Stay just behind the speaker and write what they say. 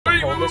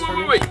hold this for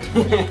me?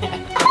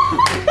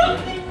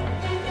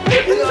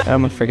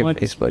 I'm a freaking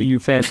Facebook. You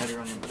fan.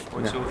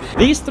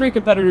 These three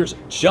competitors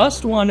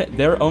just won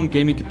their own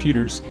gaming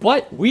computers,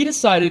 but we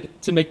decided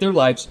to make their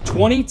lives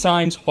 20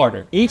 times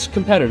harder. Each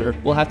competitor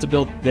will have to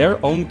build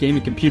their own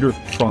gaming computer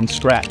from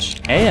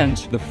scratch. And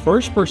the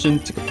first person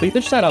to complete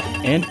their setup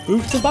and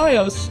boot to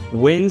BIOS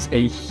wins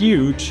a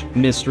huge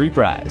mystery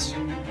prize.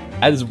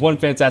 That is one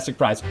fantastic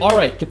prize. All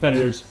right,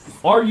 competitors,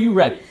 are you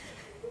ready?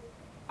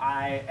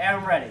 I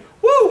am ready.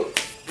 Woo!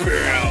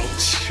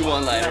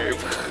 One-liner.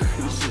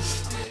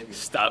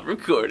 Stop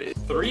recording.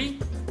 3,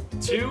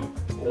 2,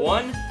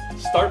 1,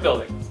 start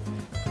building.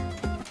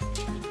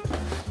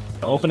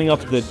 Opening up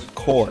the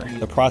core,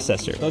 the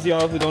processor. Those of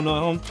y'all who don't know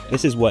at home,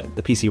 this is what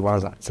the PC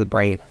runs on. It's the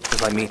brain,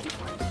 just like me.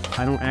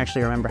 I don't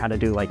actually remember how to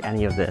do like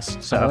any of this,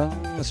 so.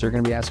 So you're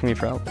gonna be asking me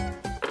for help?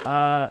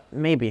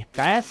 Maybe.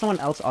 Can I ask someone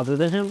else other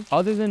than him?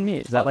 Other than me?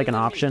 Is that like an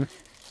option?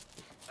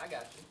 I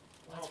got you.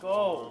 Let's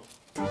go.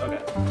 Okay.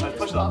 I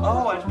pushed it off.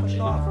 Oh, I just pushed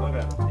it off.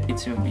 Okay.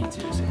 B2 and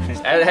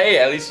B2. Hey,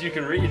 at least you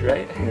can read,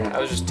 right? Yeah.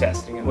 I was just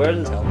testing it. Where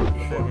does it tell me?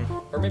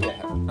 Or maybe I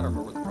haven't. I don't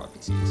remember where the prop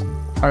PC is.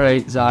 All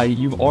right, Zai,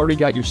 you've already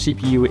got your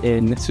CPU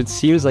in, so it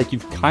seems like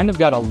you've kind of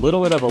got a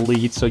little bit of a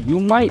lead, so you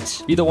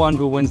might be the one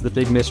who wins the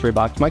big mystery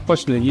box. My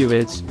question to you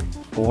is,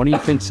 what do you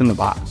think's in the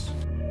box?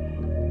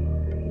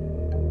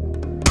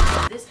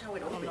 Is this how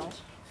it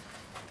opens?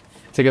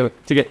 To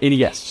get any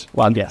guess,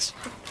 wild guess.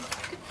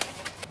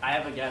 I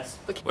have a guess.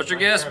 What's your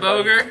guess,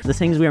 Boger? The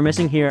things we are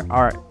missing here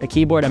are a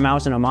keyboard, a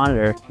mouse, and a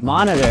monitor.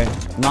 Monitor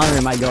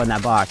might go in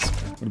that box.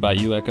 What about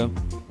you, Echo?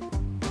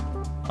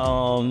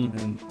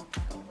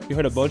 You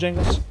heard of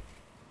Bojangles? It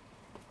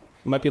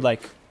might be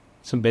like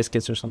some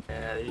biscuits or something.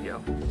 Yeah, there you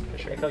go.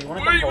 Echo, you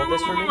want to come hold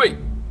this for me? Wait.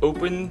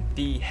 Open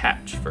the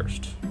hatch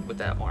first with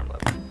that arm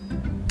lever.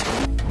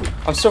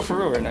 I'm so for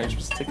real right now. You're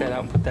supposed to take that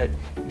out and put that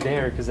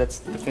there because that's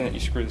the thing that you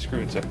screw the screw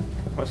into.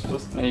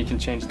 And you can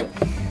change the.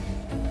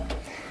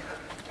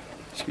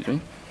 Excuse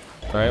me.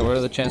 All right, what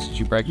are the chances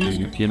you break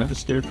your piano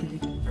stair?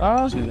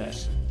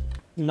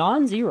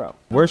 Non-zero.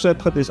 Where should I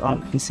put this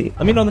on PC?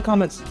 Let me know in the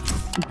comments.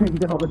 You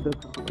put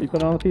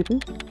it on the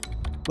PC?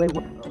 Wait,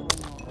 what?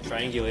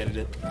 Triangulated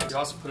it. You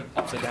also put it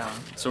upside down.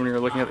 So when you're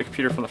looking at the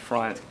computer from the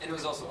front, And it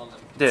was also on them.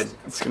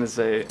 it's gonna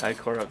say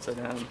iCore upside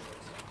down.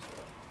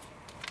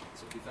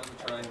 So if you found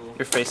the triangle.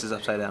 Your face is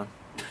upside down.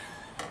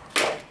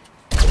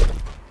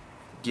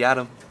 Got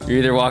him. You're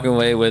either walking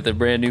away with a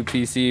brand new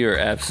PC or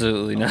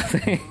absolutely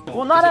nothing.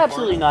 Well, not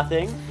absolutely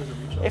nothing.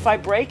 If I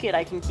break it,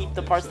 I can keep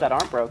the parts that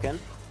aren't broken.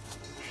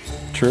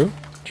 True.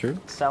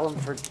 Sell them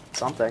for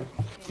something.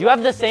 You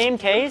have the same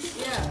case?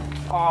 Yeah.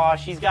 Oh,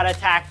 she's got a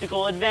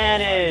tactical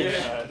advantage.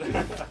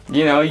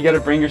 You know, you gotta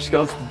bring your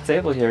skills to the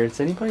table here. It's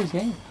anybody's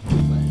game.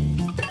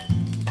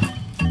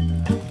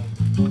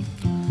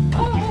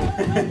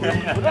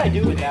 What did I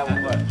do with that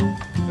one?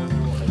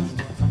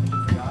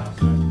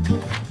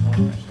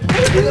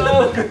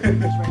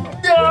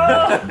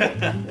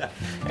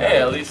 Hey,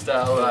 at least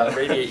I'll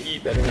radiate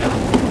heat better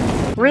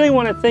now. Really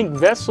want to thank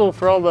VESL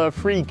for all the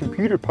free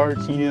computer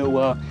parts,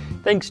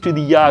 thanks to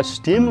the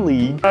STEM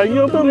League. I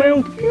built my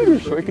own computer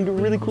so I can do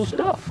really cool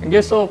stuff. I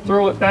guess I'll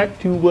throw it back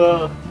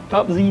to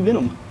Top Z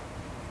Venom.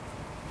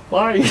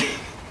 Bye.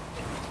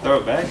 Throw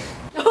it back.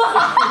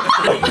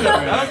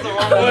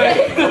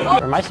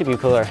 For my CPU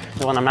cooler,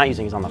 the one I'm not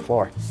using is on the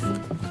floor.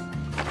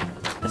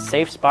 A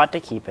safe spot to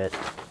keep it.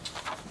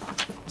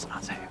 It's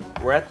not safe.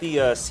 We're at the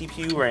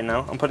CPU right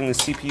now. I'm putting the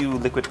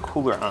CPU liquid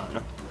cooler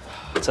on.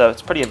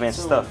 It's pretty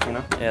advanced stuff, you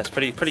know? Yeah, it's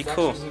pretty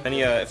cool.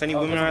 If any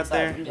women are out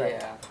there,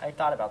 Yeah, I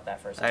thought about that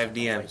for a second. I have Like,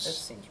 DMs. this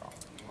seems wrong.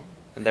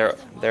 And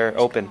they're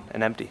open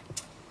and empty.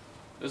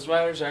 Those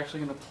wires are actually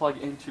going to plug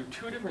into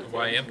two different things.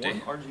 Why empty?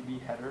 One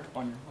RGB header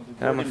on your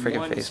motherboard I'm a and freaking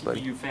one face,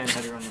 buddy. CPU fan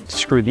header on your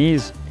Screw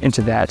these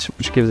into that,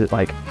 which gives it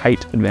like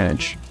height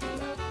advantage.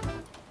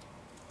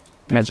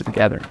 Magic the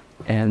Gathering.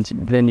 And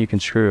then you can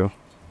screw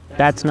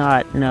That's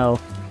not, no.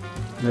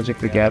 Magic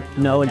the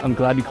Gathering. No, I'm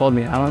glad you called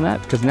me out on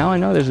that because now I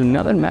know there's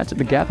another Magic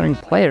the Gathering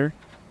player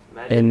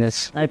in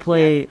this. I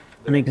play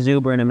an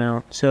exuberant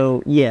amount,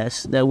 so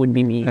yes, that would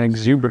be me. An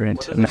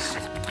exuberant.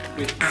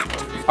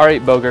 All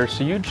right, Boger,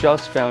 so you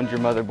just found your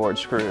motherboard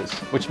screws,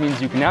 which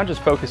means you can now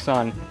just focus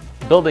on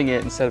building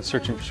it instead of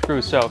searching for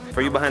screws. So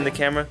For you behind the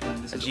camera,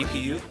 a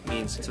GPU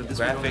means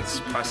graphics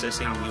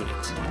processing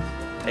unit,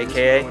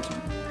 aka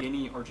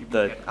any RGB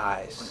the header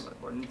eyes,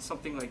 or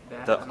something like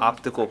that. the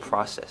optical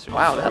processor.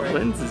 Wow, that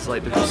lens is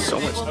like, there's so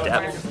much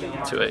depth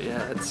to it.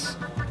 Yeah, it's...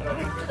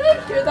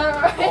 Hear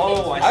that right?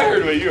 Oh, I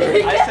heard what you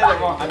heard. I said it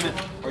wrong. I meant,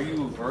 are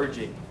you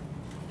verging?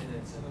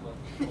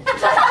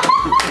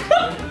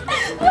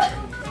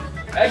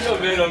 Echo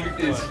Venom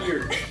is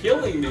here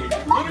killing me,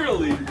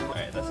 literally.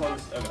 Alright, that's all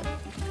this.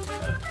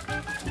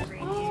 Okay.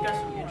 He's got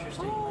some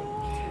interesting,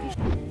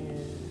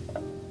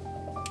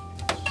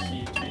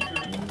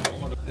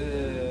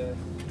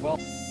 Well,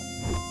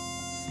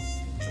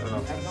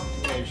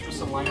 yeah, you're supposed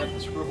to line up the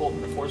screw hole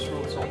and the force screw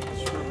hole, the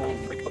screw hole.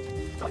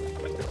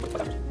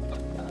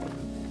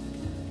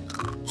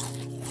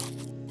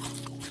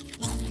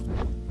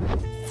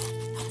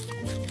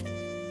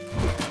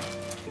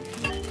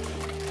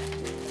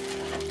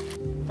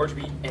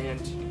 RGB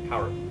and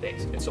power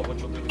banks. And so what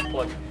you'll do is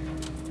plug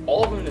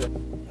all of them into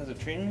the... Has it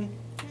treating me?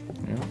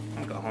 Yeah.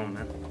 I'm going home,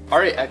 man. All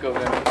right, Echo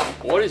Venom,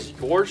 what is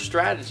your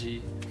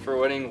strategy for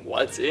winning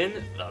what's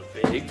in the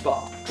big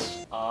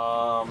box?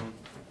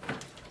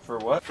 For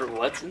what? For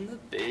what's in the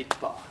big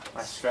box.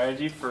 My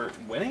strategy for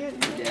winning it?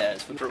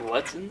 Yes, for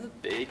what's in the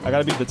big box. I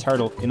gotta be the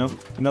turtle, you know?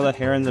 You know that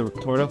hair in the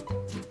turtle?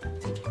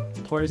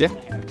 Tortoise? Yeah.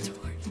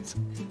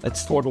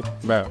 That's turtle,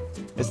 bro.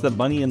 It's the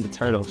bunny and the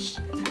turtles.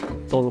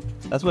 Turtle.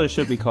 That's what it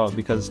should be called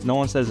because no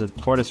one says a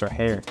tortoise or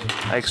hare.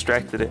 I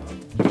extracted it.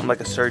 I'm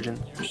like a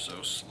surgeon. You're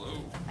so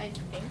slow. I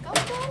think I'll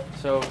go.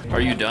 So,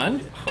 Are you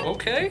done?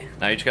 Okay.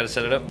 Now you just gotta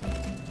set it up.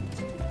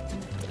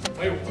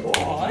 wait,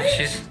 what?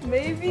 She's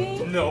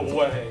Maybe. No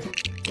way.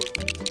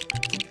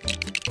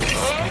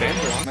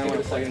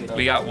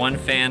 we got one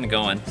fan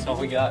going. That's all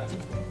we got.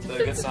 Is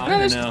that a good sign? No,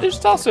 or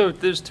no?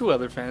 there's two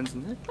other fans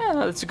in there.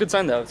 Yeah, that's a good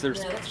sign though. If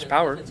there's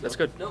power, that's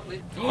good.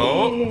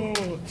 Oh.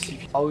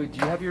 Oh, do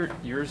you have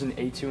yours in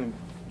A2 and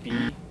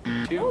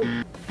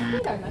B2? I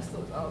think I messed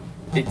those up.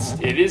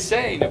 It is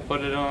saying to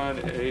put it on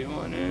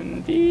A1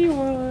 and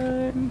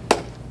B1.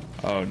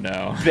 Oh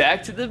no.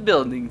 Back to the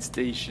building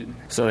station.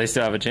 So they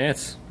still have a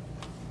chance.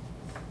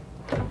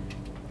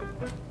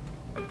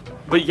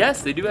 But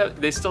yes,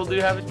 they still do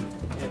have it.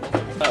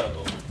 Oh.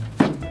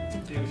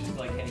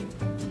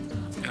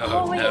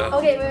 Oh, wait. no.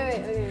 Okay,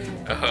 wait.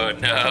 Oh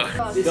no.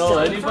 Oh, Still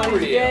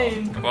anybody's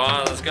game. Come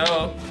on, let's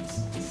go.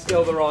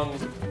 Still the wrong.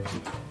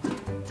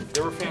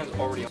 There were fans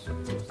already on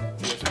USB.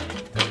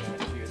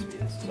 USB.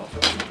 This is also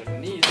what it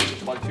needs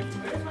to plug to.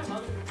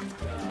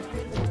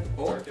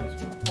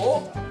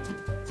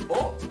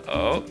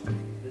 Oh.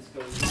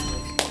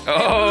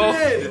 Oh.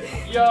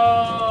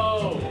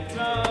 Yo!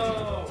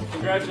 No!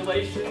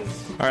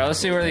 Congratulations. All right, let's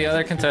see where the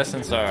other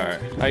contestants are.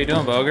 How you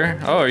doing, Boger?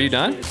 Oh, are you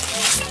done?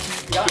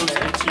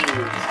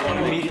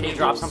 Immediately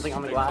drop something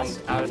on the glass.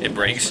 It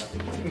breaks.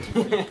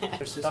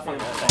 There's stuff on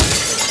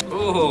the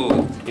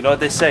Ooh. You know what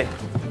they say?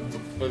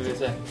 What did they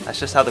say? That's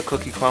just how the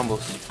cookie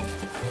crumbles.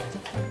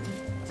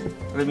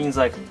 It means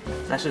like,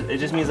 it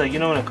just means like, you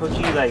know when a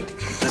cookie, like,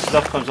 the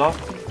stuff comes off?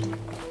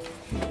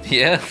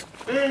 Yeah.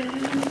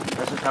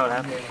 That's just how it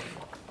happens.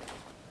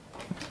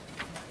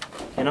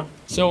 You know?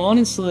 So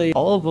honestly,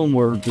 all of them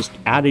were just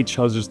at each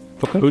other's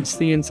throats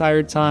the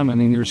entire time. I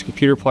mean, there was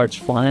computer parts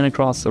flying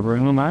across the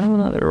room. I don't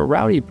know, they were a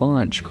rowdy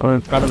bunch.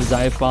 Proud of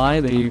Zi-Fi,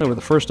 they were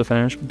the first to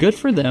finish. Good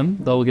for them,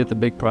 they'll get the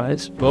big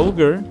prize.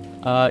 Boger,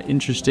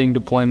 interesting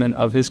deployment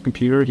of his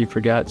computer. He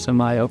forgot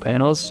some I/O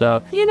panels,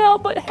 so, you know,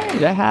 but hey,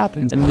 that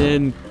happens. And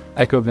then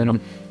Echo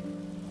Venom.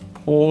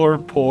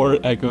 Poor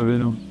Echo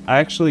Venom. I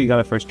actually got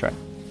a first try.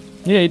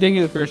 Yeah, he didn't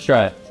get the first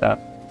try. So,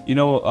 You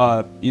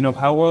know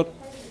Power World?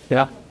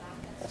 yeah.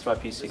 That's my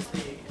PC.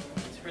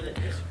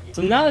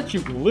 So now that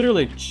you've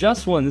literally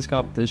just won this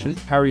competition,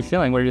 how are you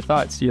feeling? What are your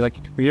thoughts? Do you like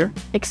your career?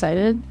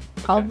 Excited.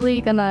 Probably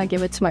gonna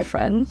give it to my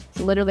friend. It's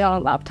literally on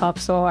a laptop,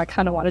 so I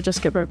kind of want to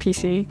just give her a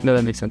PC. No,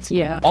 that makes sense.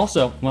 Yeah.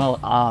 Also, well,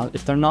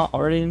 if they're not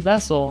already in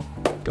VESL,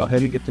 go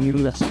ahead and get the new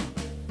VESL.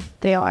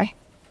 They are.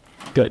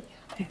 Good.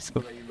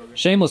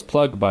 Shameless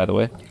plug, by the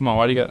way. Come on,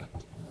 why do you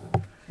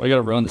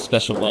gotta ruin the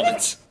special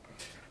moments?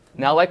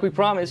 Now, like we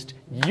promised,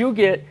 you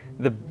get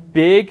the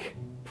big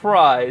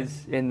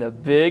prize in the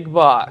big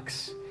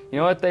box. You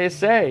know what they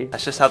say?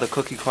 That's just how the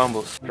cookie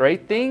crumbles.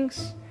 Great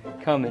things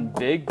come in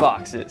big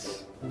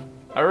boxes.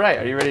 All right,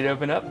 are you ready to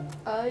open up?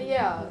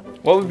 Yeah.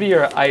 What would be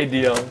your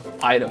ideal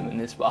item in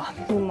this box?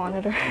 A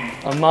monitor.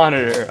 A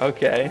monitor,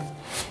 okay.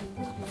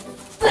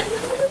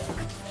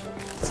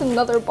 It's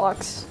another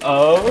box.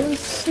 Oh,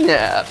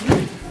 snap.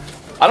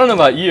 I don't know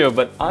about you,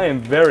 but I am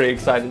very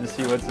excited to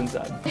see what's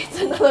inside. It's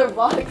another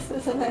box,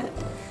 isn't it?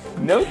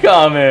 No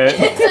comment.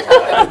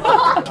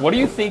 What do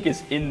you think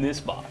is in this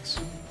box?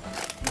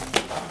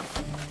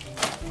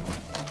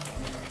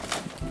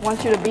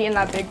 Want you to be in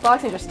that big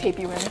box and just tape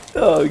you in.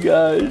 Oh,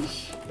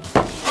 gosh.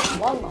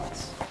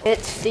 Walnuts.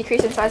 It's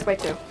decreased in size by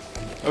 2.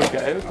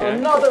 Okay, okay.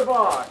 Another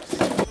box!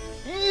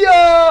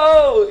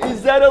 Yo!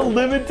 Is that a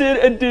limited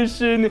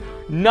edition,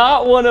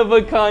 not one of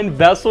a kind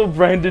VESL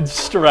branded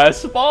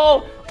stress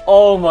ball?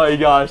 Oh my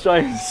gosh, I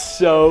am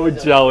so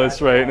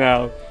jealous right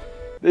now.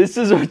 This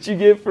is what you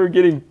get for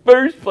getting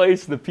first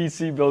place in the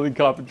PC building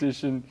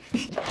competition.